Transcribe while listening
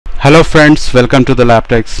Hello friends, welcome to the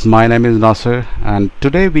LabTechs. My name is Nasser and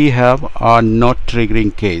today we have a not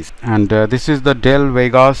triggering case, and this is the Dell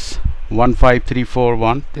Vegas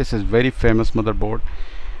 15341. This is very famous motherboard,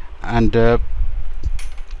 and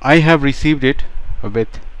I have received it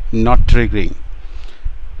with not triggering.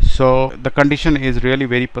 So the condition is really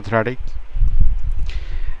very pathetic.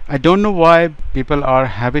 I don't know why people are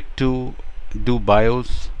habit to do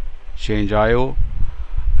BIOS, change IO,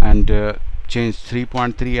 and change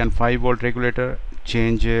 3.3 and 5 volt regulator,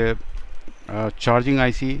 change charging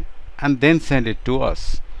IC, and then send it to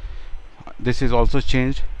us. This is also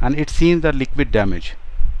changed, and it seems the liquid damage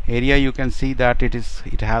area. You can see that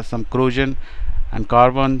it has some corrosion and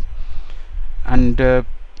carbon, and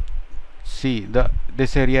see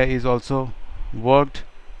this area is also worked.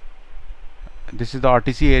 This is the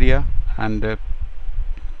RTC area, and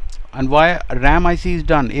why RAM IC is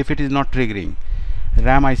done if it is not triggering.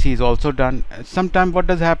 RAM IC is also done. Sometimes what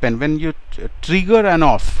does happen when you trigger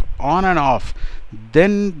on and off,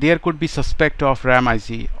 then there could be suspect of RAM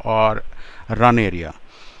IC or run area.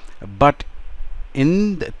 But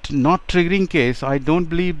in the not triggering case, I don't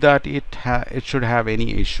believe that it should have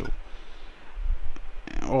any issue.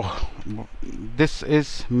 Oh, this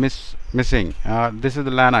is missing. This is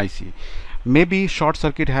the LAN IC. Maybe short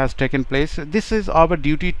circuit has taken place. This is our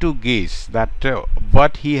duty to gauge that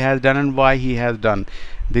what he has done and why he has done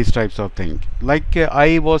these types of things. Like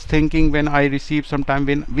I was thinking when I received, sometime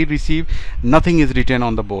when we receive, nothing is written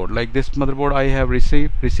on the board. Like this motherboard I have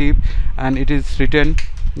received and it is written,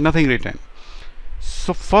 nothing written.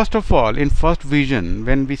 So first of all, in first vision,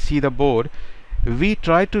 when we see the board, we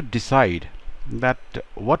try to decide that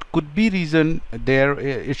what could be reason there,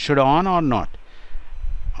 it should on or not,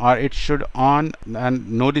 or it should on and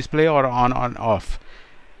no display, or on off.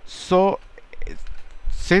 So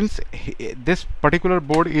since this particular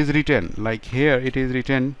board is written, like here it is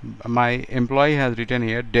written, my employee has written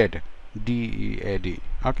here dead, DEAD,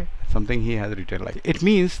 okay, something he has written like it,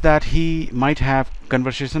 means that he might have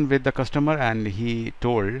conversation with the customer and he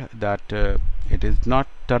told that it is not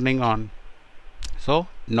turning on. So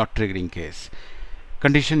not triggering case.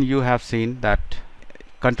 Condition you have seen that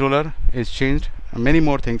controller is changed, many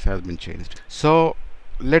more things has been changed. So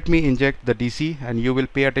let me inject the DC and you will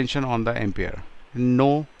pay attention on the ampere.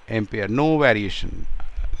 No ampere, no variation.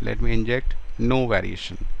 Let me inject, no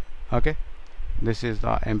variation. Okay, this is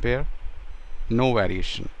the ampere, no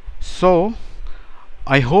variation. So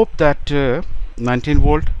I hope that 19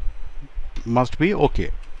 volt must be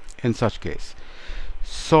okay in such case.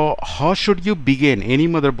 So how should you begin any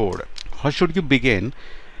motherboard? How should you begin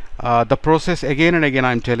the process? Again and again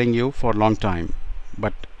I'm telling you for a long time,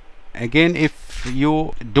 but again, if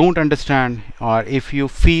you don't understand, or if you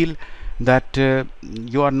feel that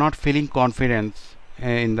you are not feeling confidence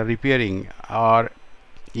in the repairing, or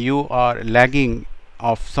you are lagging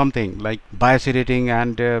of something like BIOS editing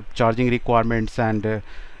and charging requirements and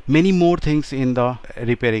many more things in the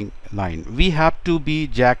repairing line, we have to be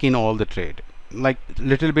jack in all the trade. Like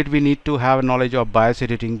little bit we need to have knowledge of BIOS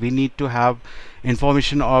editing, we need to have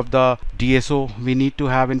information of the DSO, we need to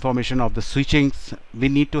have information of the switchings, we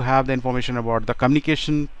need to have the information about the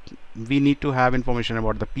communication, we need to have information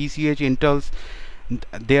about the PCH intels,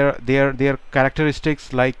 their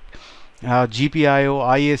characteristics like GPIO,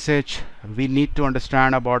 ISH. We need to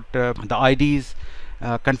understand about the IDs,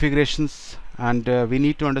 configurations, and we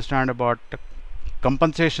need to understand about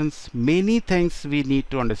compensations. Many things we need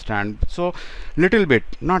to understand. So little bit,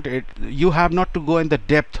 not it, you have not to go in the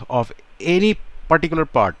depth of any particular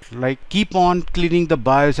part. Like keep on cleaning the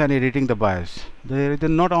BIOS and editing the BIOS. There is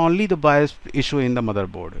not only the BIOS issue in the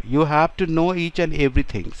motherboard, you have to know each and every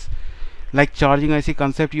things. Like charging IC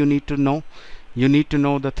concept you need to know. You need to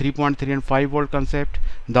know the 3.3 and 5 volt concept,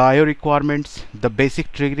 the IO requirements, the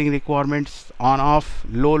basic triggering requirements, on off,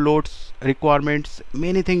 low loads requirements.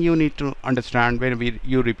 Many things you need to understand when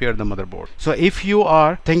you repair the motherboard. So if you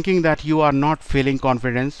are thinking that you are not feeling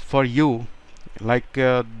confidence, for you, like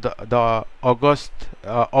the August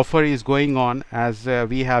offer is going on, as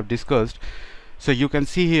we have discussed. So you can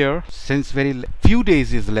see here, since very few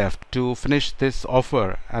days is left to finish this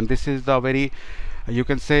offer, and this is the very, you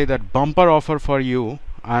can say that bumper offer for you,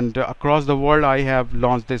 and across the world I have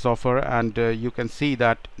launched this offer, and you can see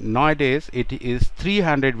that nowadays it is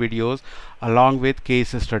 300 videos along with case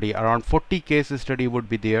study. Around 40 case study would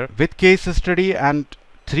be there with case study, and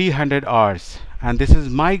 300 hours. And this is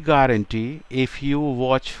my guarantee, if you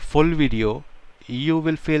watch full video, you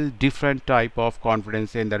will feel different type of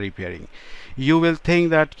confidence in the repairing. You will think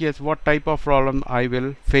that yes, what type of problem I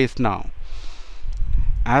will face now.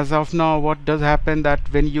 as of now, what does happen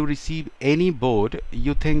that when you receive any board,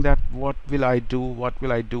 you think that what will I do, what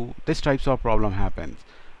will I do, this types of problem happens.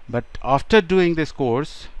 But after doing this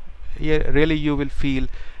course, yeah, really you will feel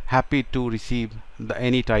happy to receive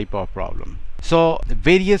any type of problem. So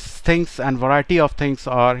various things and variety of things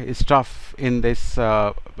are stuff in this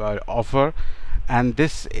offer, and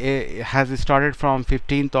this has started from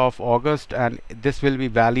 15th of August, and this will be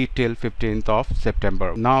valid till 15th of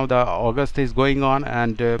September. Now the August is going on,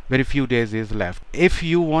 and very few days is left. If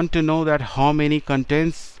you want to know that how many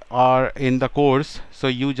contents are in the course, so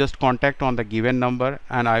you just contact on the given number,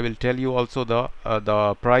 and I will tell you also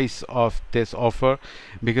the price of this offer,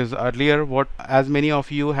 because earlier, what as many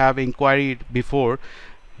of you have inquired before,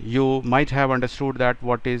 you might have understood that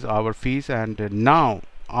what is our fees, and now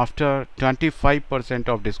after 25%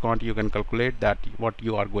 of discount you can calculate that what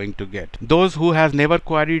you are going to get. Those who has never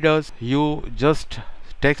queried us, you just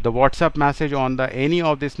text the WhatsApp message on the any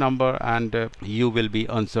of this number, and you will be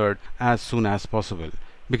answered as soon as possible.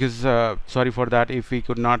 Because sorry for that if we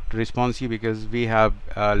could not respond you, because we have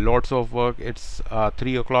lots of work. It's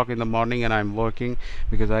 3 o'clock in the morning and I'm working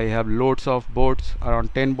because I have loads of boards.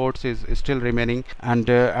 Around 10 boards is still remaining, and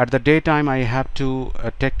at the daytime I have to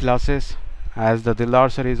take classes, as the Dildar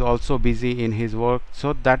sir is also busy in his work.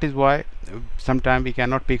 So that is why sometimes we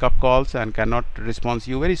cannot pick up calls and cannot respond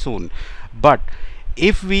you very soon. But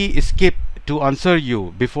if we skip to answer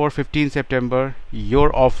you before 15 September,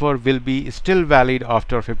 your offer will be still valid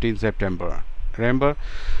after 15 September. Remember?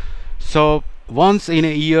 So once in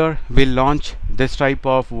a year we'll launch this type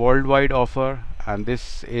of worldwide offer, and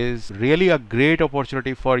this is really a great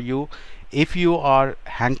opportunity for you if you are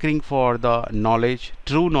hankering for the knowledge,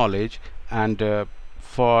 true knowledge, and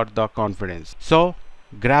for the confidence. So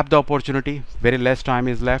grab the opportunity, very less time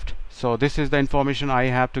is left. So this is the information I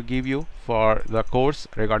have to give you for the course,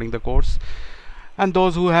 regarding the course. And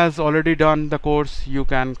those who has already done the course, you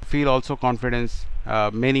can feel also confidence.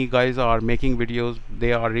 Many guys are making videos,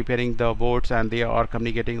 they are repairing the boards, and they are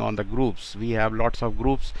communicating on the groups. We have lots of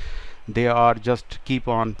groups, they are just keep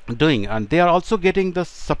on doing, and they are also getting the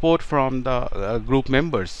support from the group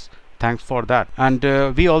members. Thanks for that. And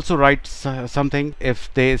we also write something.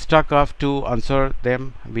 If they stuck up to answer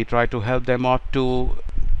them, we try to help them out to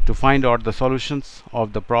find out the solutions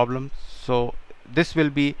of the problem. So this will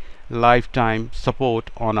be lifetime support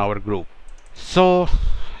on our group. So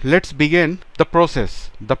let's begin the process.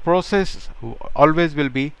 The process always will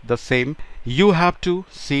be the same. You have to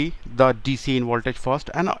see the DC in voltage first,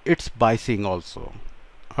 and its biasing also.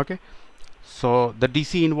 Okay, so the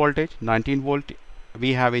DC in voltage 19 volt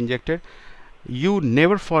we have injected. You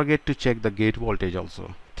never forget to check the gate voltage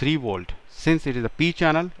also, 3 volt. Since it is a P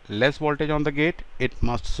channel, less voltage on the gate, it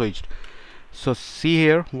must switch. So see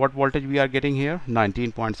here what voltage we are getting here,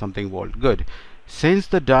 19 point something volt. Good. Since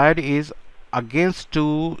the diode is against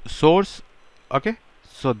to source, okay,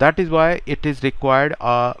 so that is why it is required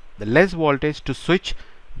less voltage to switch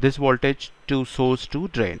this voltage to source to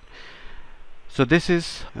drain. So this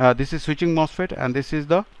is switching MOSFET, and this is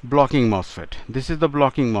the blocking MOSFET. This is the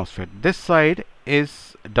blocking MOSFET. This side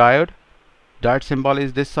is diode symbol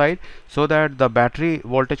is this side, so that the battery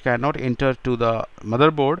voltage cannot enter to the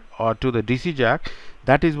motherboard or to the DC jack.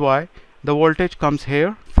 That is why the voltage comes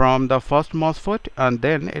here from the first MOSFET, and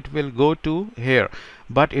then it will go to here,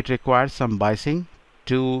 but it requires some biasing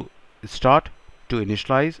to start, to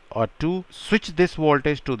initialize, or to switch this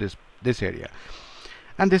voltage to this area.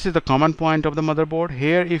 And this is the common point of the motherboard.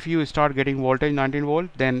 Here if you start getting voltage 19 volt,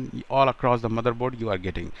 then all across the motherboard you are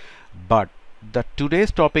getting. But the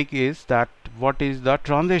today's topic is that what is the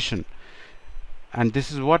transition, and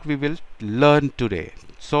this is what we will learn today.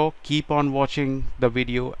 So keep on watching the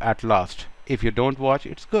video at last. If you don't watch,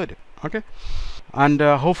 it's good. Okay, and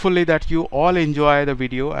hopefully that you all enjoy the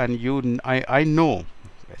video, and I know,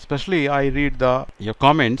 especially I read your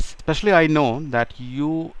comments, especially I know that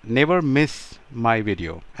you never miss my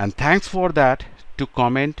video, and thanks for that, to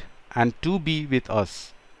comment and to be with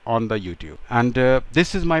us on the YouTube. And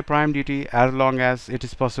this is my prime duty. As long as it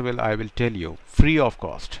is possible, I will tell you free of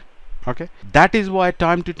cost. Okay, that is why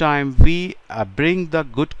time to time we bring the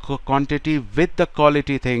good quantity with the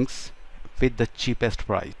quality things with the cheapest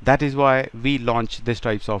price. That is why we launch this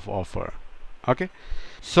types of offer. Okay,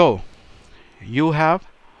 so you have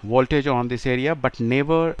voltage on this area, but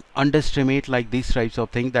never underestimate like these types of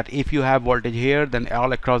things, that if you have voltage here, then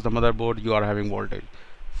all across the motherboard you are having voltage.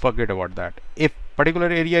 Forget about that. If particular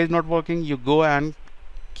area is not working, you go and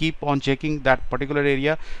keep on checking that particular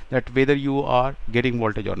area, that whether you are getting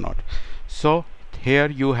voltage or not. So here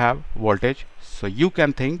you have voltage, so you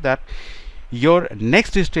can think that your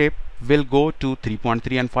next step will go to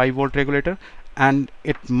 3.3 and 5 volt regulator, and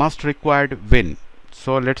it must required win.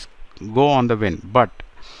 So let's go on the win, but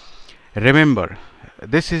remember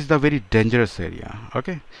this is the very dangerous area.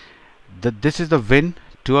 Okay, this is the win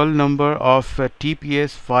 12 number of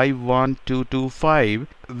TPS 51225.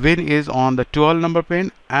 Win is on the 12 number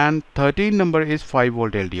pin and 13 number is 5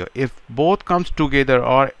 volt LDO. If both comes together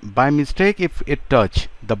or by mistake if it touch,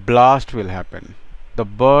 the blast will happen, the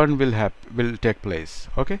burn will take place.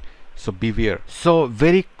 Okay, so beware. So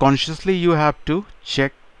very consciously you have to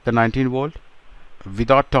check the 19 volt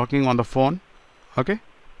without talking on the phone. Okay,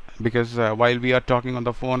 because while we are talking on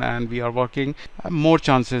the phone and we are working, more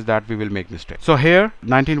chances that we will make mistakes. So here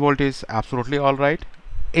 19 volt is absolutely all right,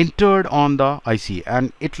 entered on the IC,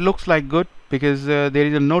 and it looks like good because there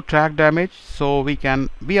is no track damage, so we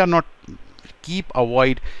are not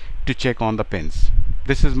avoid to check on the pins.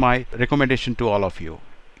 This is my recommendation to all of you.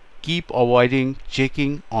 Keep avoiding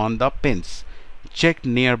checking on the pins. Check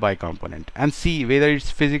nearby component and see whether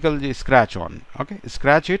it's physical scratch on. Okay,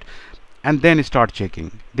 scratch it and then start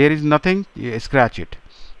checking. There is nothing, scratch it.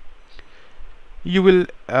 You will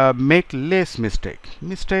make less mistake.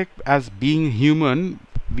 As being human,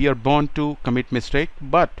 we are born to commit mistake,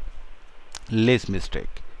 but less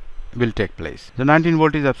mistake will take place. The 19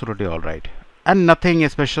 volt is absolutely all right, and nothing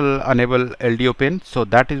special enable LDO pin, so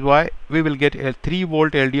that is why we will get a 3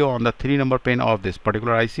 volt LDO on the 3 number pin of this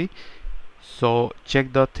particular IC. So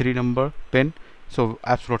check the 3 number pin. So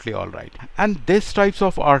absolutely all right. And this types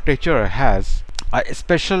of architecture has a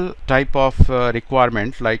special type of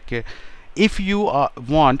requirement, like if you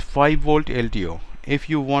want 5 volt LDO, if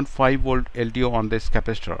you want 5 volt LDO on this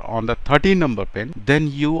capacitor on the 13 number pin, then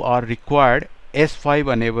you are required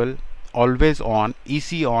S5 enable, always on,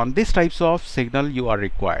 EC on. These types of signal you are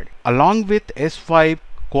required. Along with S5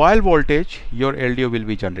 coil voltage, your LDO will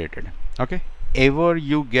be generated. Okay, ever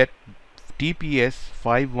you get TPS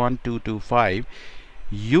 51225,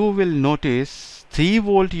 you will notice 3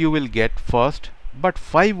 volt you will get first, but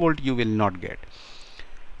 5 volt you will not get.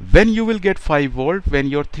 When you will get 5 volt, when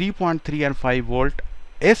your 3.3 and 5 volt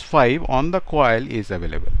S5 on the coil is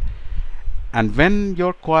available, and when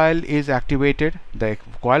your coil is activated, the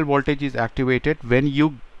coil voltage is activated when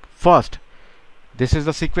you first, this is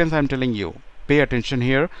the sequence I'm telling you, pay attention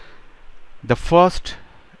here. The first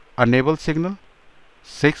enable signal,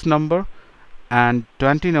 6 number and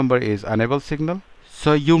 20 number is enable signal.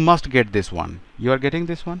 So you must get this one. You are getting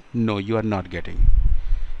this one? No, you are not getting.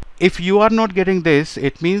 If you are not getting this,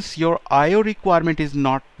 it means your IO requirement is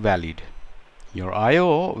not valid. Your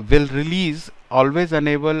IO will release always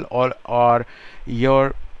enable, or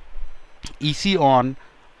your EC on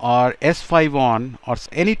or S5 on or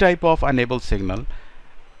any type of enable signal.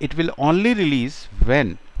 It will only release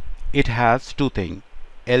when it has two things: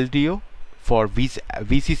 LDO for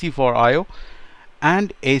VCC for IO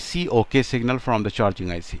and AC OK signal from the charging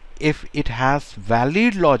IC. If it has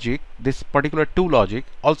valid logic, this particular two logic,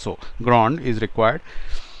 also ground is required,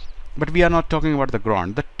 but we are not talking about the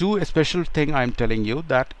ground. The two special thing I'm telling you,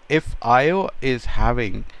 that if IO is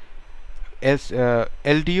having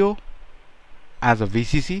LDO as a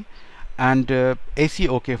VCC and AC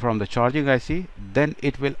OK from the charging IC, then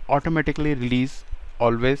it will automatically release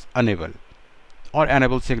always enable or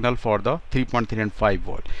enable signal for the 3.3 and 5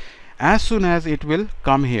 volt. As soon as it will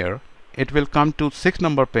come here, it will come to 6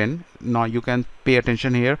 number pin. Now you can pay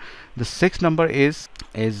attention here. The 6 number is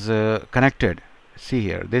connected. See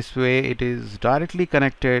here, this way it is directly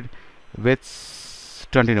connected with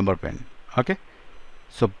 20 number pin. Okay,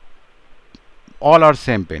 so all are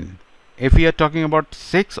same pin. If we are talking about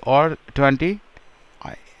 6 or 20,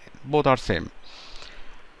 both are same.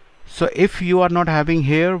 So if you are not having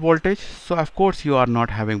here voltage, so of course you are not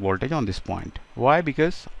having voltage on this point. Why?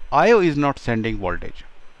 Because IO is not sending voltage,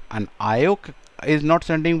 and IO is not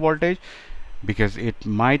sending voltage because it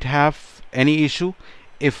might have any issue.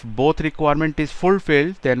 If both requirement is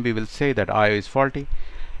fulfilled, then we will say that IO is faulty.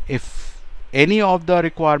 If any of the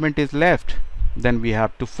requirement is left, then we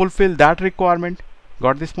have to fulfill that requirement.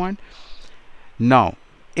 Got this point? Now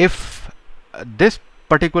if this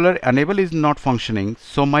particular enable is not functioning,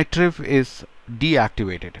 so my trip is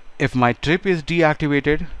deactivated. If my trip is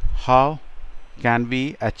deactivated, how can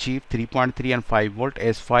we achieve 3.3 and 5 volt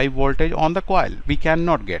S5 voltage on the coil? We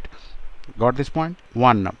cannot get. Got this point?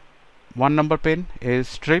 One number pin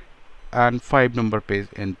is trip and 5 number pin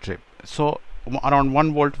in trip. So around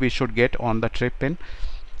 1 volt we should get on the trip pin.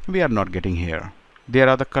 We are not getting here. There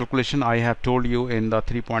are the calculation I have told you in the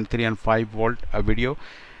 3.3 and 5 volt video.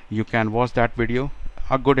 You can watch that video.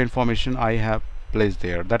 A good information I have placed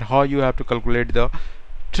there, that how you have to calculate the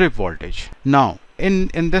trip voltage. Now in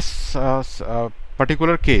this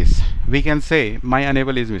particular case, we can say my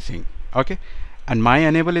enable is missing. Okay, and my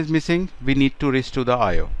enable is missing, we need to reach to the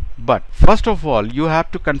IO. But first of all, you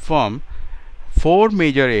have to confirm 4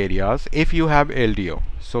 major areas if you have LDO.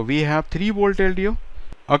 So we have 3 volt LDO.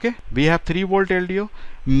 Okay, we have 3 volt LDO.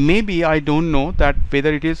 Maybe I don't know that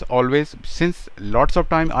whether it is always, since lots of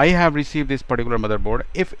time I have received this particular motherboard.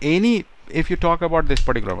 If you talk about this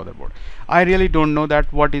particular motherboard, I really don't know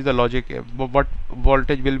that what is the logic, what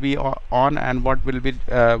voltage will be on and what will be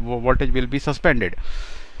voltage will be suspended.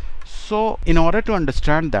 So in order to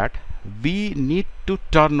understand that, we need to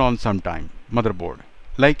turn on sometime motherboard,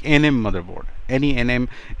 like NM motherboard, any NM,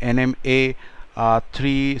 NMA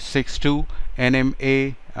 362,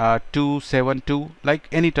 NMA 272, like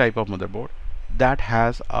any type of motherboard that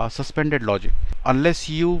has a suspended logic. Unless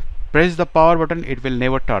you press the power button, it will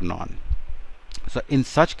never turn on. So in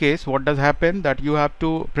such case, what does happen, that you have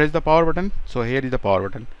to press the power button. So here is the power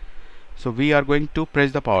button. So we are going to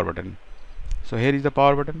press the power button. So here is the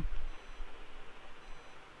power button.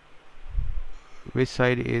 Which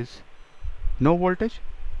side is no voltage?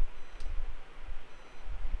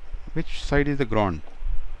 Which side is the ground?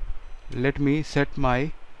 Let me set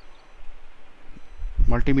my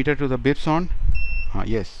multimeter to the bips on.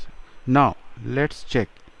 Yes. Now let's check.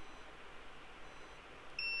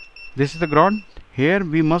 This is the ground. Here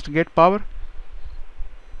we must get power.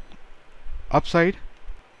 Upside,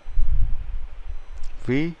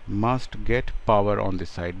 we must get power on this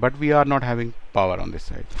side, but we are not having power on this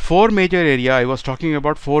side. 4 major area, I was talking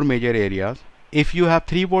about 4 major areas. If you have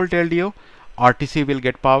 3 volt LDO, RTC will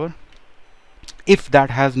get power if that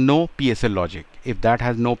has no PSL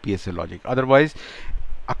logic. Otherwise,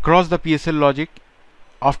 across the PSL logic,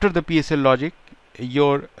 after the PSL logic,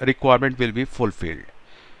 your requirement will be fulfilled.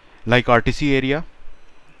 Like RTC area,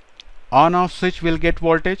 on off switch will get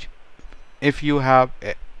voltage if you have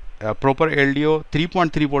a proper LDO,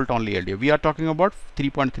 3.3 volt only LDO. We are talking about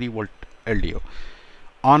 3.3 volt LDO.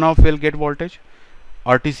 On off will get voltage,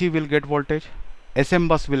 RTC will get voltage, SM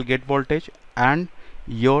bus will get voltage, and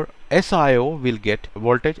your SIO will get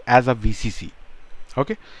voltage as a VCC.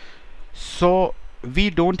 Okay, so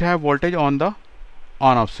we don't have voltage on the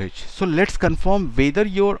on off switch. So let's confirm whether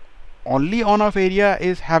your only on off area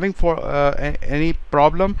is having any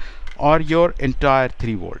problem, or your entire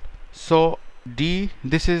 3 volt. So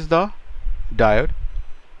this is the diode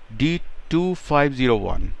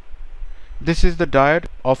D2501. This is the diode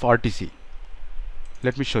of RTC.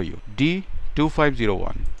 Let me show you.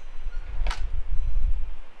 D2501.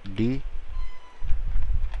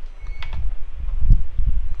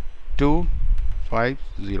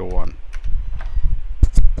 D2501.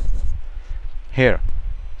 Here,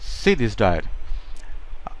 see this diode.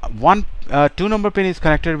 2 number pin is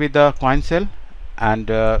connected with the coin cell, and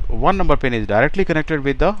 1 number pin is directly connected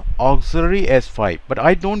with the auxiliary S5. But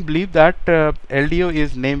I don't believe that LDO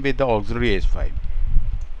is named with the auxiliary S5.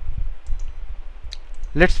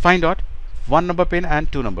 Let's find out 1 number pin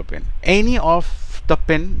and 2 number pin. Any of the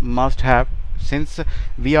pin must have, since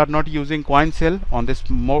we are not using coin cell on this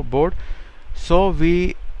board, so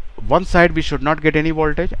one side we should not get any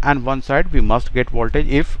voltage, and one side we must get voltage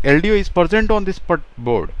if LDO is present on this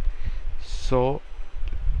board. So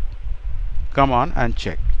come on and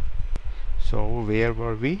check. So where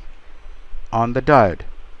were we? On the diode,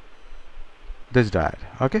 this diode.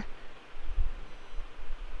 Okay,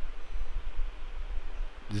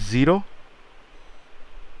 0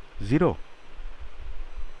 0,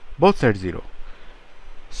 both sides 0.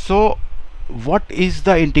 So what is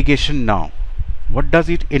the indication now? What does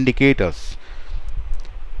it indicate us?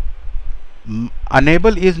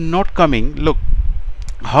 Enable is not coming. Look,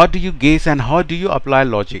 how do you guess and how do you apply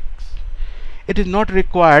logic? It is not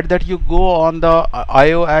required that you go on the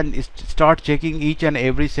IO and start checking each and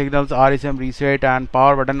every signals, RSM reset and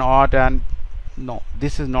power button out, and no,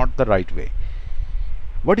 this is not the right way.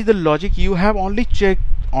 What is the logic? You have only checked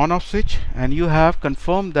on off switch and you have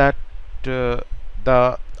confirmed that the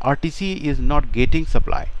RTC is not getting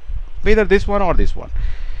supply, whether this one or this one,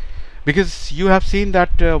 because you have seen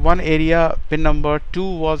that one area pin number 2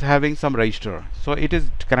 was having some resistor, so it is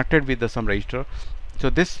connected with some resistor. So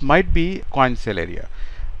this might be coin cell area.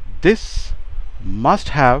 This must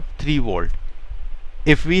have 3 volt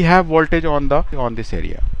if we have voltage on this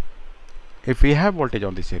area. If we have voltage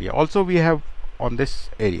on this area, also we have on this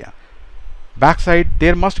area. Backside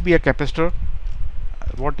there must be a capacitor.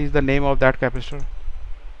 What is the name of that capacitor?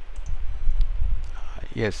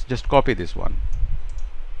 Yes, just copy this one,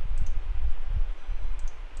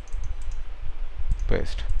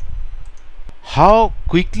 paste. How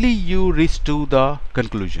quickly you reach to the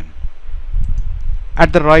conclusion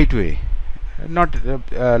at the right way, not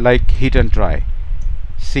like hit and try.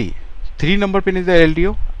 See, 3 number pin is the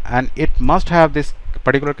LDO and it must have this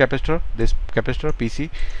particular capacitor, this capacitor PC,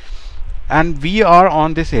 and we are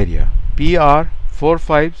on this area PR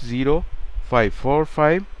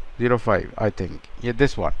 4505, I think. Yeah,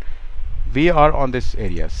 this one. We are on this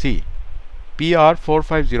area. See, PR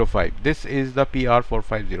 4505. This is the PR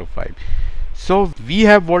 4505. So we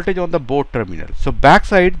have voltage on the both terminal. So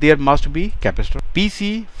backside there must be capacitor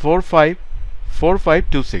PC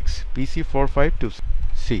 4526. PC 4526.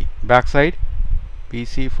 See, backside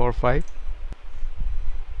PC 45.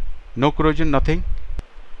 No corrosion, nothing.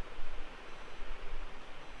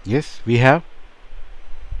 Yes, we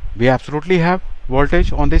absolutely have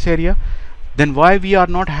voltage on this area. Then why we are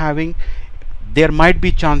not having? There might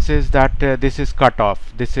be chances that this is cut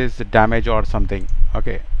off, this is damage or something.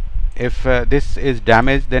 Okay, if this is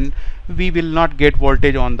damaged, then we will not get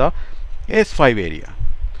voltage on the S5 area.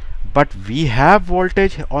 But we have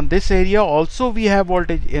voltage on this area, also we have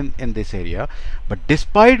voltage in this area, but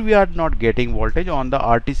despite we are not getting voltage on the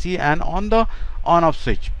RTC and on the on off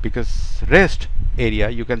switch, because rest area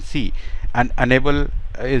you can see, and enable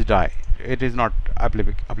is die, it is not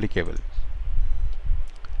applicable.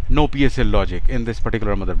 No PSL logic in this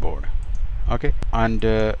particular motherboard. Okay, and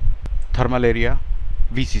thermal area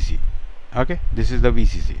VCC. Okay, this is the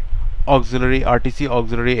VCC, auxiliary RTC,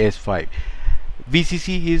 auxiliary S5.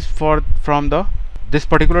 VCC is from the, this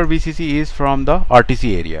particular VCC is from the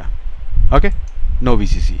RTC area. Okay, no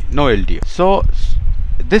VCC, no LDO. So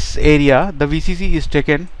this area, the VCC is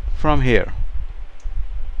taken from here.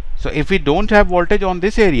 So if we don't have voltage on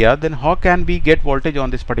this area, then how can we get voltage on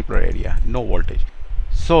this particular area? No voltage.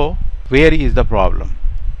 So where is the problem,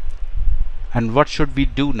 and what should we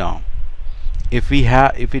do now? If we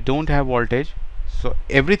don't have voltage, so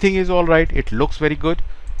everything is all right, it looks very good,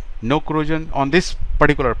 no corrosion on this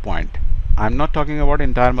particular point. I'm not talking about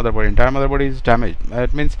entire motherboard. Entire motherboard is damaged.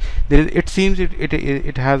 It means it seems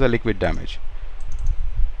it has a liquid damage.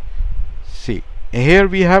 See, here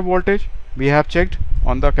we have voltage, we have checked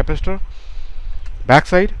on the capacitor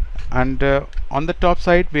backside, and on the top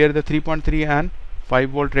side where the 3.3 and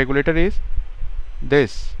 5 volt regulator is,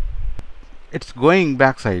 this, it's going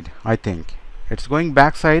backside. I think it's going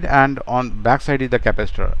backside, and on backside is the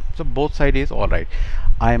capacitor. So both side is all right.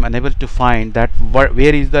 I am unable to find that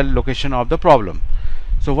where is the location of the problem.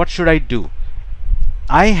 So what should I do?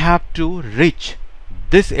 I have to reach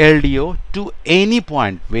this LDO to any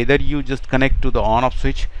point, whether you just connect to the on off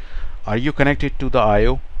switch, or you connect it to the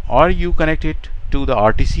IO, or you connect it to the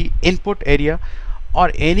RTC input area,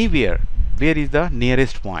 or anywhere where is the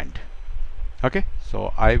nearest point. Okay,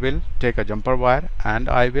 so I will take a jumper wire and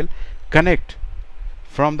I will connect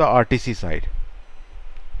from the RTC side,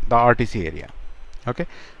 the RTC area. Okay,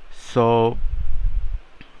 so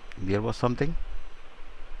there was something.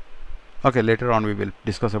 Okay, later on we will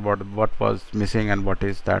discuss about what was missing and what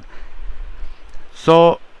is that.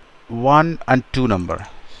 So 1 and 2 number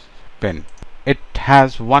pin, it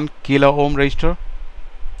has 1 kilo ohm resistor.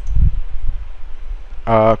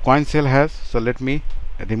 Coin cell has, so let me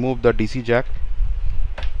remove the DC jack.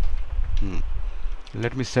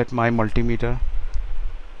 Let me set my multimeter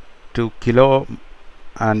to kilo ohm,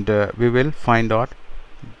 and we will find out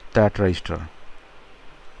that resistor.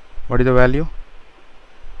 What is the value?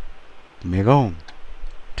 Mega ohm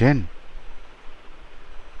 10.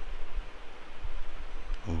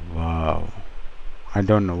 Wow, I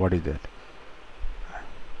don't know what is that.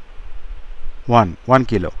 1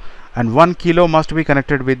 kilo, and 1 kilo must be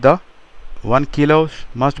connected with the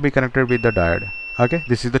diode. Okay,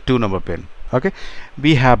 this is the 2 number pin. Okay,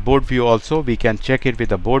 we have board view also, we can check it with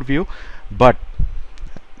the board view, but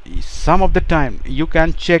some of the time you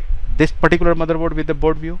can check this particular motherboard with the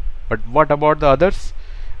board view, but what about the others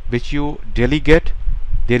which you daily get?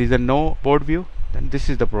 There is a no board view. Then this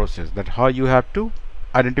is the process, that how you have to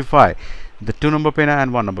identify the 2 number pin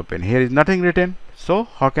and 1 number pin. Here is nothing written, so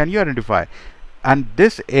how can you identify? And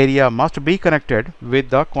this area must be connected with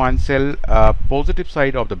the coin cell positive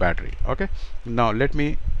side of the battery. Okay, now let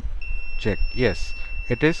me check. Yes,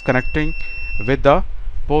 it is connecting with the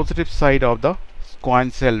positive side of the coin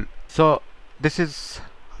cell. So this is,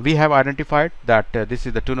 we have identified that this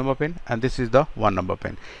is the 2 number pin and this is the 1 number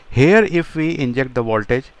pin. Here if we inject the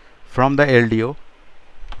voltage from the LDO,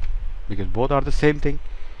 because both are the same thing,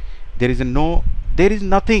 there is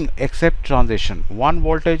nothing except transition. One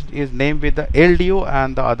voltage is named with the LDO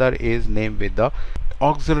and the other is named with the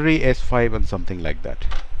auxiliary S5 and something like that.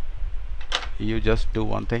 You just do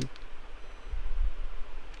one thing.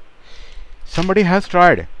 Somebody has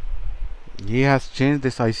tried, he has changed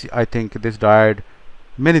this IC, I think this diode,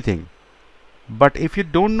 many things, but if you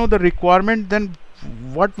don't know the requirement, then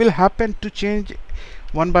what will happen to change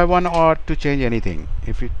one by one, or to change anything.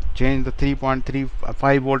 If you change the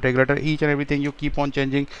 3.35 volt regulator, each and everything you keep on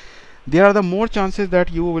changing, there are the more chances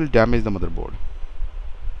that you will damage the motherboard.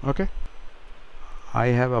 Okay, I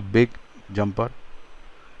have a big jumper,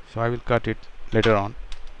 so I will cut it later on.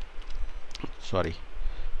 Sorry,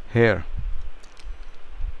 here.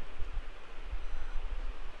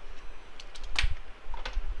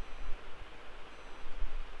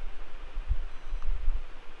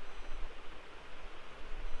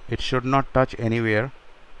 It should not touch anywhere.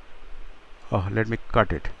 Oh, let me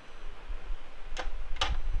cut it.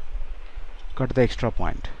 Cut the extra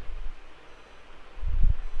point.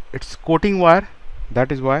 It's coating wire,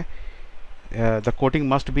 that is why the coating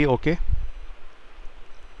must be okay,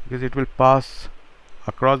 because it will pass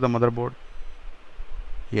across the motherboard.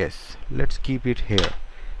 Yes, let's keep it here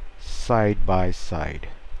side by side.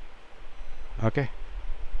 Okay,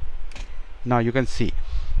 now you can see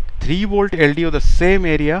 3 volt LDO, the same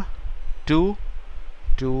area, to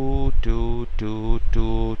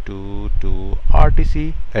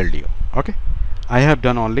RTC LDO. Okay, I have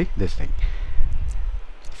done only this thing.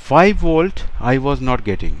 5 volt I was not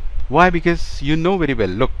getting. Why? Because you know very well,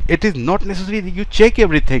 look, it is not necessary that you check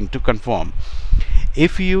everything to confirm.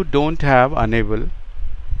 If you don't have enable,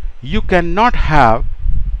 you cannot have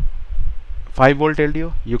 5 volt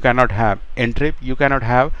LDO, you cannot have N-trip, you cannot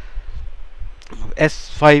have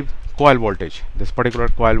S5 coil voltage, this particular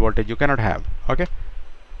coil voltage you cannot have. Okay,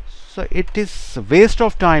 so it is waste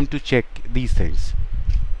of time to check these things.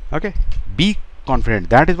 Okay, be confident.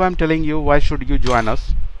 That is why I'm telling you, why should you join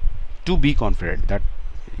us? To be confident that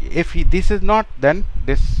if this is not, then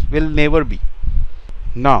this will never be.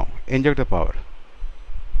 Now inject the power,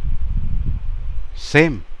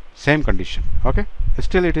 same condition. Okay,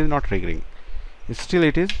 still it is not triggering,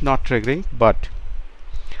 but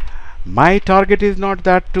my target is not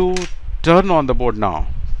that to turn on the board now.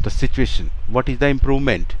 The situation, what is the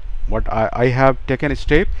improvement, what I have taken a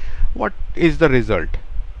step, what is the result,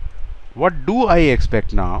 what do I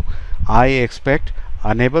expect now? I expect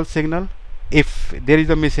enable signal if there is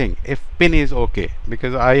a missing, if pin is okay,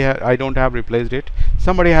 because I don't have replaced it,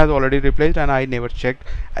 somebody has already replaced and I never checked.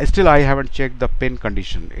 Still I haven't checked the pin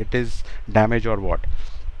condition, it is damaged or what,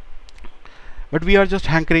 but we are just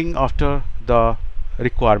hankering after the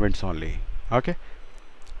requirements only. Okay,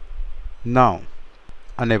 now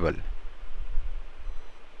enable.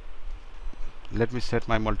 Let me set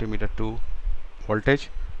my multimeter to voltage.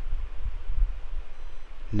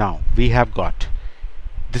 Now we have got,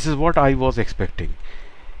 this is what I was expecting.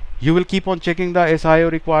 You will keep on checking the SIO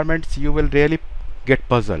requirements, you will really get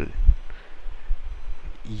puzzled.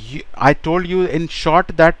 I told you in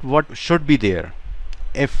short that what should be there.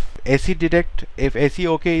 If AC detect, if AC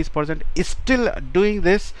okay is present, is still doing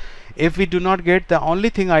this. If we do not get, the only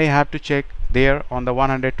thing I have to check there on the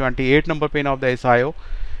 128 number pin of the SIO,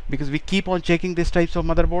 because we keep on checking these types of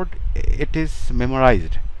motherboard, it is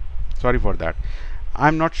memorized. Sorry for that.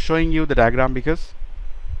 I'm not showing you the diagram because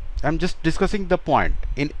I'm just discussing the point.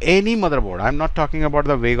 In any motherboard, I'm not talking about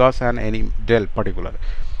the Vegas and any Dell particular,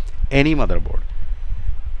 any motherboard,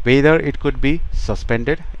 whether it could be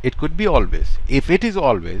suspended, it could be always. If it is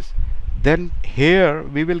always, then here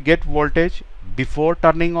we will get voltage before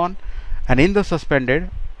turning on, and in the suspended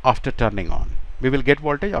after turning on we will get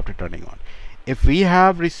voltage after turning on. If we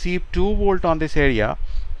have received 2 volt on this area,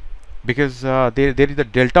 because there is a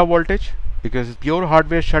delta voltage, because pure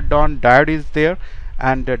hardware shutdown, diode is there,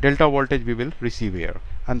 and delta voltage we will receive here,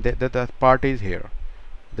 and the part is here,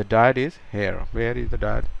 the diode is here. Where is the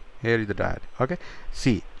diode? Here is the diode. Okay,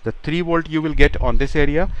 see, the 3 volt you will get on this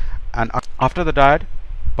area, and after the diode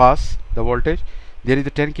pass the voltage, there is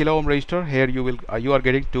a 10 kilo ohm resistor. Here you are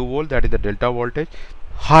getting 2 volt, that is the delta voltage.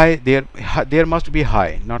 High, there must be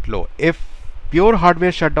high, not low. If pure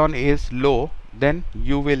hardware shutdown is low, then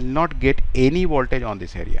you will not get any voltage on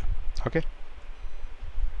this area. Okay,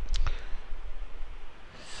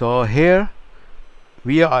 so here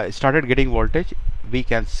we are started getting voltage. We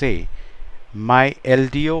can say my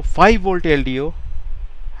LDO, 5 volt LDO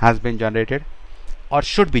has been generated, or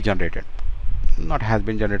should be generated, not has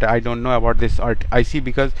been generated. I don't know about this IC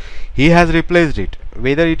because he has replaced it.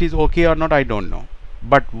 Whether it is okay or not, I don't know.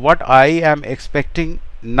 But what I am expecting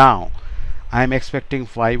now, I am expecting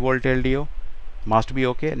 5 volt LDO must be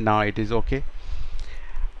okay. Now it is okay,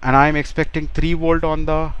 and I am expecting 3 volt on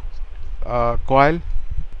the coil.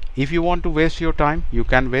 If you want to waste your time, you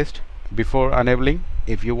can waste before enabling.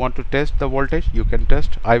 If you want to test the voltage, you can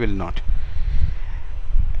test. I will not.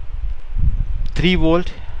 3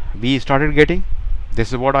 volt we started getting.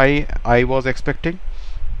 This is what I was expecting.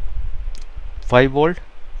 5 volt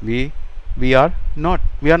we are not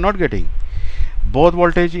getting, both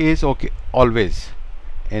voltage is okay always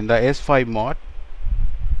in the S5 mod.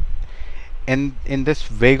 In this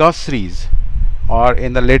Vegas series or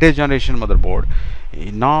in the latest generation motherboard,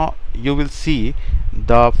 now you will see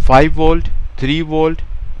the 5 volt, 3 volt,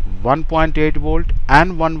 1.8 volt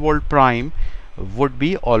and 1 volt prime would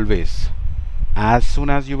be always as soon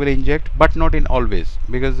as you will inject, but not in always,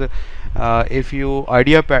 because if you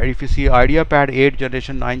see IdeaPad 8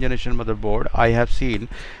 generation, 9 generation motherboard, I have seen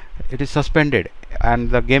it is suspended, and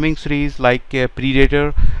the gaming series like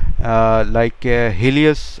Predator, like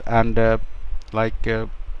Helios, and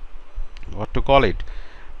what to call it,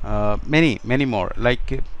 many more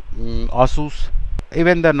like Asus,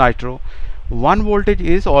 even the Nitro, one voltage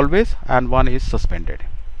is always and one is suspended.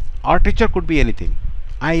 Architecture could be anything.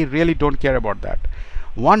 I really don't care about that.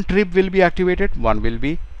 One trip will be activated, one will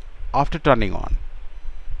be after turning on.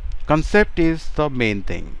 Concept is the main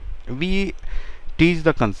thing. We teach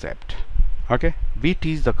the concept. Okay, we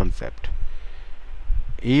teach the concept.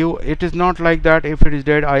 It is not like that if it is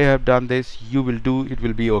dead, I have done this, you will do, it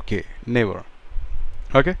will be okay. Never.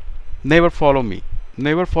 Okay, never follow me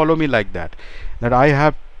like that I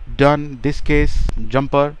have done this case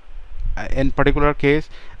jumper in particular case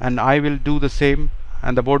and I will do the same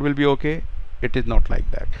and the board will be okay. It is not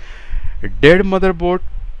like that. Dead motherboard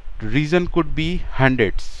reason could be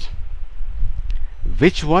hundreds.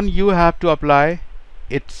 Which one you have to apply,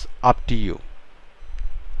 it's up to you,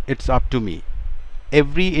 it's up to me.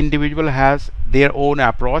 Every individual has their own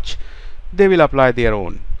approach, they will apply their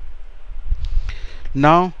own.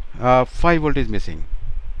 Now 5 volt is missing,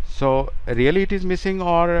 so really it is missing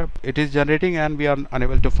or it is generating and we are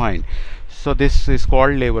unable to find. So this is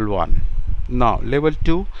called level 1. Now level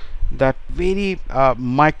 2, that very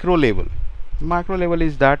micro level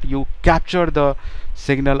is that you capture the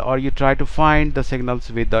signal or you try to find the signals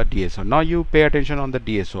with the DSO. Now you pay attention on the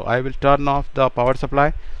DSO. I will turn off the power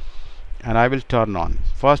supply and I will turn on.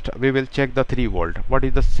 First we will check the 3 volt. What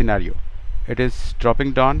is the scenario? It is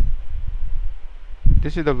dropping down.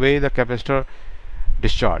 This is the way the capacitor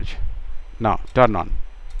discharge. Now turn on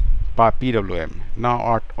PWM.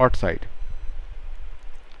 Now outside.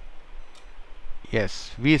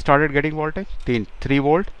 Yes, we started getting voltage. 3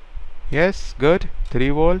 volt. Yes, good. 3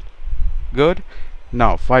 volt, good.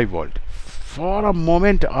 Now 5 volt. For a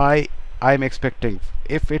moment I'm expecting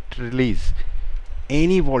if it release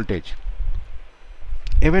any voltage,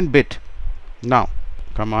 even bit. Now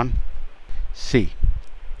come on, see.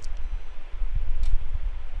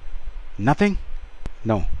 Nothing,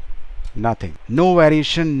 no, nothing, no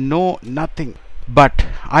variation, no nothing. But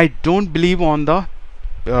I don't believe on the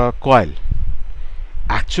coil.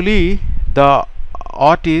 Actually the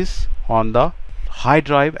OT is on the high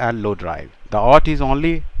drive and low drive. The OT is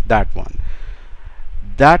only that one.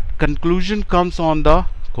 That conclusion comes on the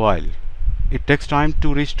coil. It takes time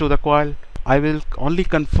to reach to the coil. I will only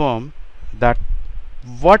confirm that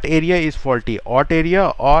what area is faulty, out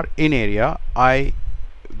area or in area. I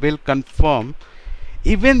will confirm.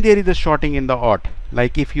 Even there is a shorting in the out,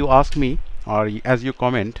 like if you ask me or as you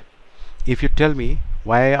comment, if you tell me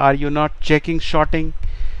why are you not checking shorting,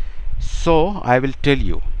 so I will tell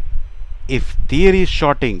you, if there is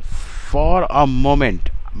shorting for a moment,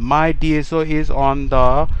 my DSO is on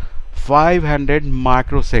the 500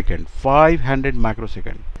 microsecond.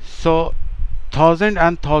 So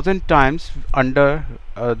 1000 times under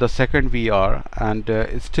the second we are, and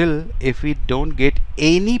still if we don't get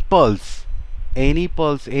any pulse, any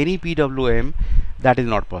PWM, that is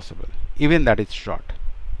not possible. Even that is short.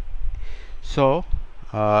 So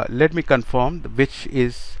let me confirm which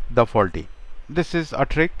is the faulty. This is a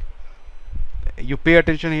trick. You pay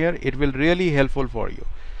attention here, it will really helpful for you.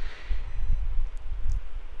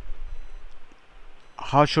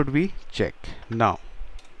 How should we check now?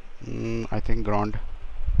 I think ground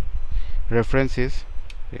reference is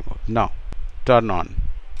removed. Now turn on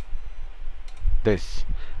this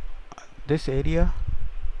area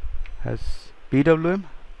has PWM.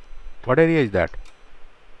 What area is that?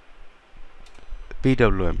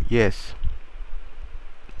 PWM, yes.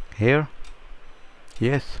 Here,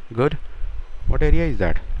 yes, good. What area is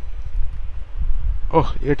that?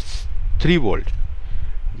 Oh, it's 3 volt.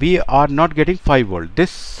 We are not getting 5 volt.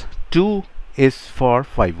 This 2 is for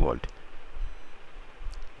 5 volt.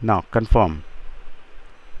 Now confirm.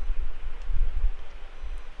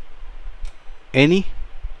 Any?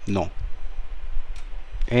 No.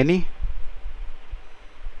 Any?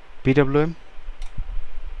 PWM?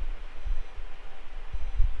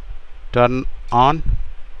 Turn on?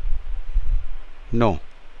 No.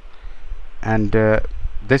 And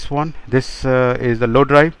this one, this is the low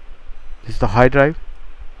drive, this is the high drive.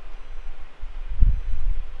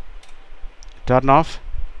 turn off,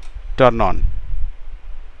 turn on.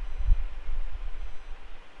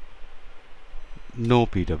 No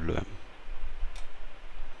PWM,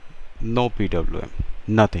 no PWM,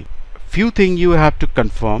 nothing. Few things you have to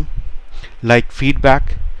confirm, like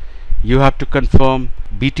feedback. You have to confirm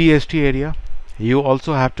BTST area. You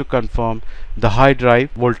also have to confirm the high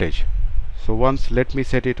drive voltage. So once, let me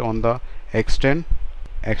set it on the X10.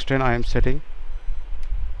 X10 I am setting,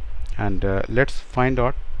 and let's find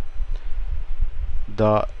out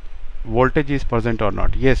the voltage is present or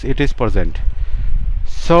not. Yes, it is present.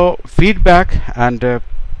 So feedback and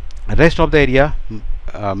rest of the area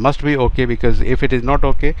must be okay, because if it is not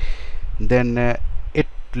okay, then it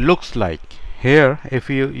looks like here, if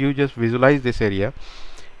you just visualize this area,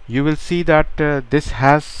 you will see that this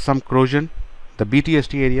has some corrosion, the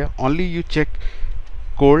BTST area. Only you check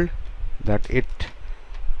cold, that it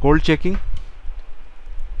cold checking,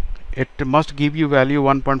 it must give you value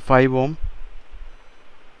 1.5 ohm.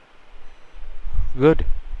 Good,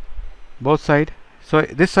 both side. So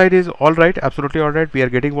this side is all right, absolutely all right. We are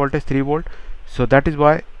getting voltage 3 volt, so that is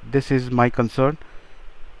why this is my concern.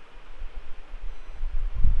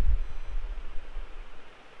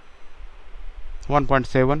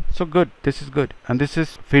 .7, so good, this is good. And this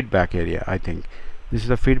is feedback area. I think this is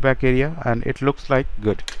the feedback area, and it looks like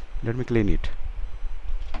good. Let me clean it.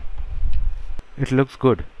 It looks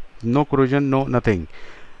good, no corrosion, no nothing.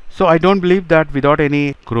 So I don't believe that without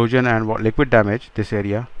any corrosion and liquid damage, this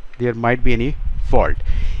area there might be any fault.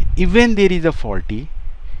 Even there is a faulty,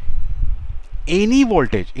 any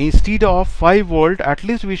voltage instead of 5 volt, at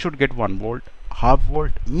least we should get 1 volt, half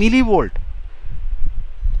volt, millivolt.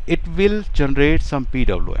 It will generate some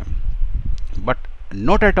PWM, but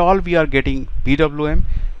not at all we are getting PWM.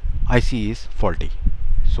 IC is faulty,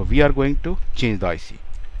 so we are going to change the IC.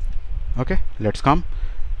 Okay, let's come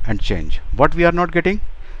and change. What we are not getting,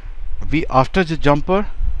 we after the jumper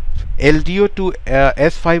LDO to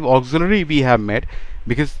S5 auxiliary we have made,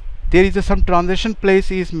 because there is some transition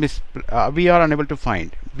place is we are unable to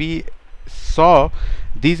find. We saw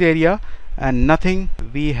this area and nothing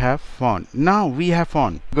we have found. Now we have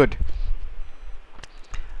found. Good.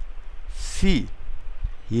 See,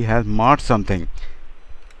 he has marked something.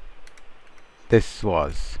 This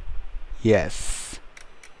was, yes.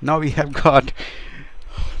 Now we have got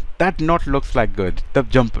that. Not looks like good. The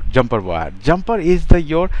jumper wire. Jumper is the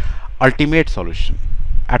your ultimate solution,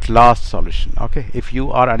 at last solution. Okay, if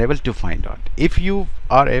you are unable to find out, if you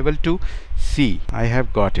are able to see, I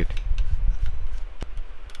have got it.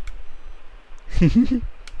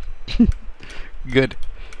 Good.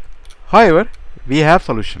 However, we have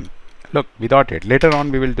solution. Look, without it, later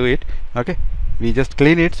on we will do it. Okay, we just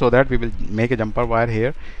clean it so that we will make a jumper wire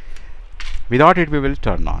here. Without it, we will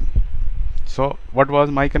turn on. So what was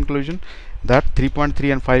my conclusion? That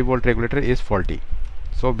 3.3 and 5 volt regulator is faulty,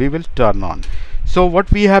 so we will turn on. So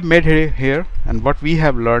what we have made here and what we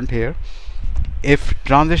have learned here, if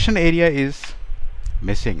transition area is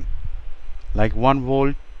missing, like 1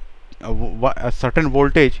 volt, a certain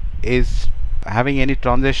voltage is having any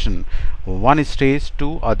transition one stage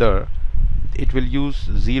to other, it will use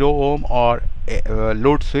 0 ohm or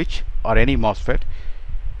load switch or any MOSFET.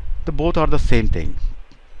 The both are the same thing.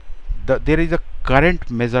 There is a current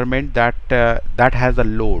measurement that that has a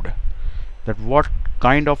load, that what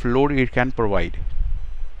kind of load it can provide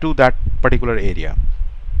to that particular area.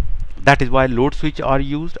 That is why load switch are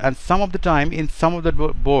used, and some of the time in some of the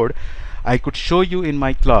board I could show you in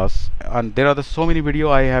my class, and there are so many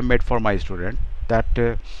video I have made for my student, that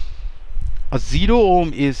a 0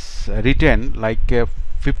 ohm is written like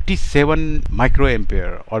 57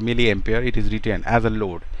 microampere or milliampere. It is written as a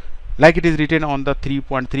load, like it is written on the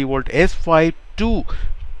 3.3 volt S5 to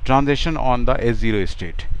transition on the S0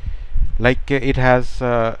 state. Like it has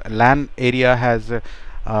LAN area has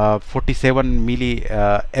 47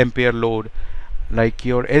 milliampere load, like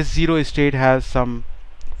your S0 state has some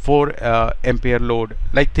 4 ampere load,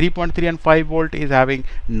 like 3.3 and 5 volt is having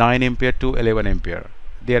 9 ampere to 11 ampere.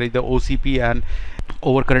 There is the OCP and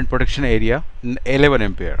overcurrent protection area 11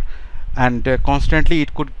 ampere, and constantly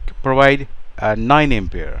it could provide 9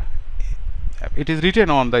 ampere. It is written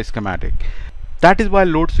on the schematic. That is why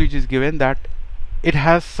load switch is given, that it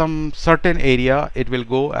has some certain area it will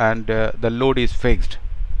go, and the load is fixed.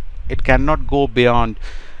 It cannot go beyond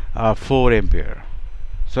 4 ampere.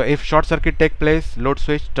 So if short circuit take place, load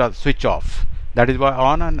switch switch off. That is why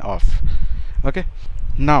on and off. Okay,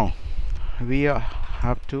 now we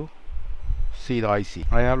have to see the IC.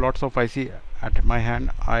 I have lots of IC at my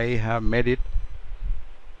hand. I have made it.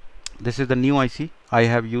 This is the new IC. I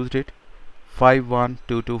have used it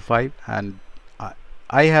 51225, and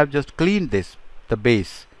I have just cleaned this, the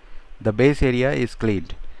base, the base area is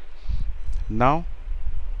cleaned. Now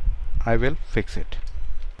I will fix it.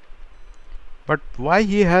 But why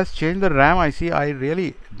he has changed the RAM IC, I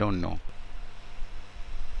really don't know.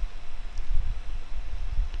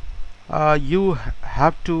 You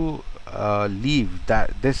have to leave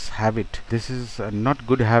this habit. This is not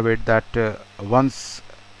good habit that once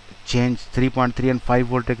change 3.3 and 5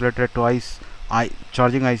 volt regulator, twice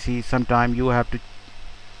charging IC, sometime you have to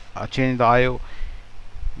change the IO.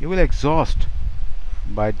 You will exhaust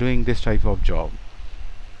by doing this type of job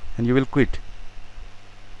and you will quit.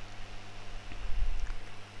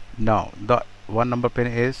 Now the 1 number pin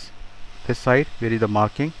is this side where is the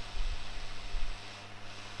marking.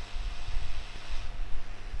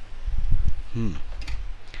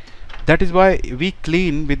 That is why we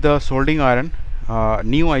clean with the soldering iron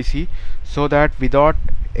new IC, so that without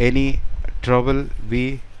any trouble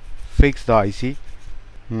we fix the IC.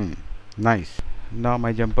 Nice. Now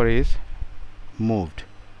my jumper is moved.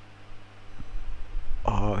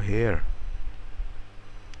 Oh, here,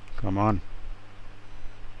 come on.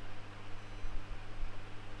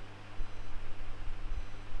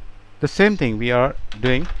 The same thing we are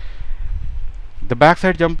doing. The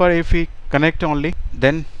backside jumper, if we connect only,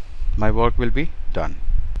 then my work will be done.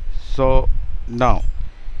 So now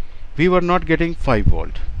we were not getting 5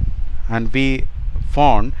 volt and we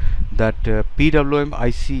found that PWM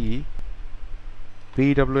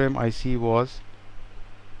IC was,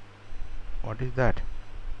 what is that?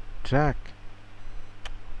 Track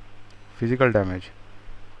physical damage.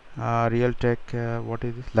 Realtek, what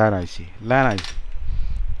is this? LAN IC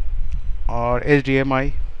or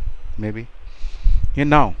HDMI maybe. And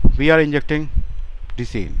now we are injecting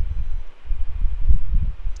DC in.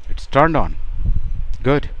 It's turned on.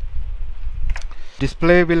 Good.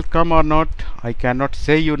 Display will come or not, I cannot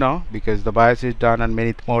say you now, because the BIOS is done and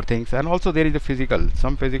many more things, and also there is a physical,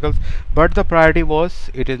 some physicals, but the priority was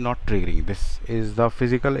it is not triggering. This is the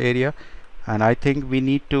physical area, and I think we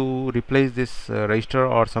need to replace this register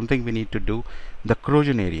or something we need to do, the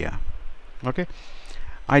corrosion area. Okay,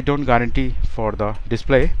 I don't guarantee for the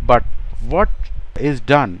display, but what is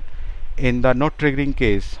done in the not triggering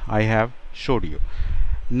case I have showed you.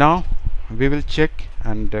 Now we will check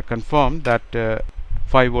and confirm that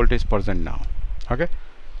 5 volt is present now. Okay,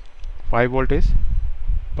 5 volt is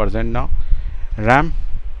present now. RAM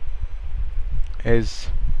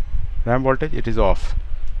voltage, it is off.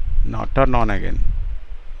 Now turn on again.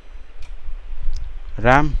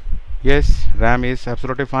 RAM, yes, RAM is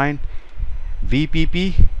absolutely fine.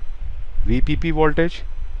 VPP voltage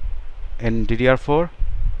in DDR4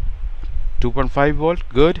 2.5 volt,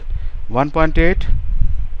 good. 1.8,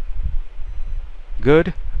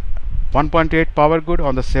 good. 1.8 power, good,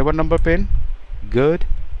 on the 7 number pin, good.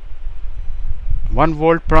 1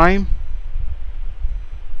 volt prime,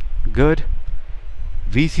 good.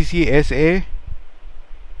 VCC SA,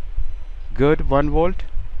 good. 1 volt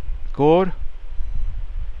core,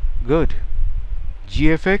 good.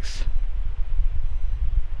 GFX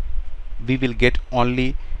we will get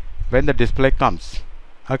only when the display comes.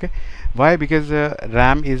 Okay, why? Because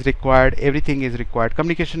RAM is required, everything is required,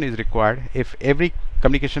 communication is required. If every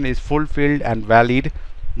communication is fulfilled and valid,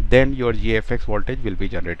 then your GFX voltage will be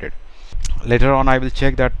generated. Later on I will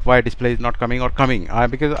check that why display is not coming or coming,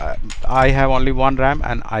 because I have only one RAM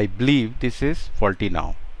and I believe this is faulty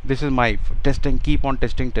now. This is my testing, keep on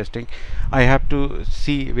testing. I have to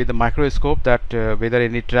see with the microscope that whether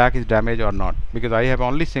any track is damaged or not, because I have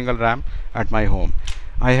only single RAM at my home.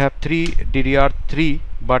 I have 3 DDR3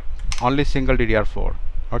 but only single DDR4.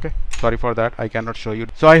 Okay, sorry for that, I cannot show you.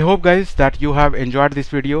 So I hope guys that you have enjoyed this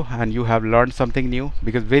video and you have learned something new,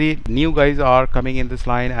 because very new guys are coming in this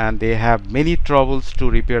line and they have many troubles to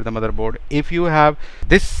repair the motherboard. If you have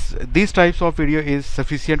these types of video is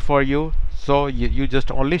sufficient for you, so you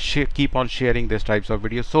just only keep on sharing these types of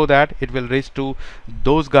videos, so that it will reach to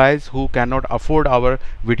those guys who cannot afford our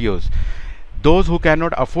videos. Those who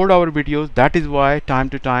cannot afford our videos, that is why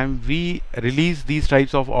time to time we release these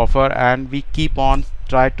types of offer and we keep on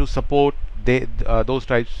try to support those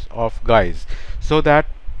types of guys, so that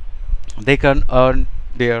they can earn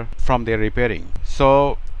from their repairing.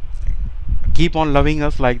 So keep on loving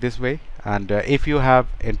us like this way, and if you have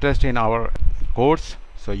interest in our course,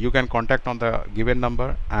 so you can contact on the given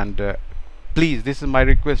number, and please, this is my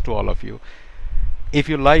request to all of you, if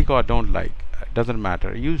you like or don't like, doesn't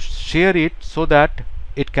matter, you share it so that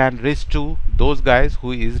it can reach to those guys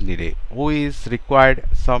who is needed, who is required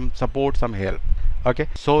some support, some help. Okay,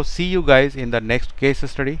 so see you guys in the next case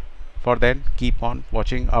study. For then, keep on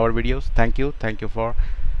watching our videos. Thank you for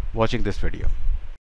watching this video.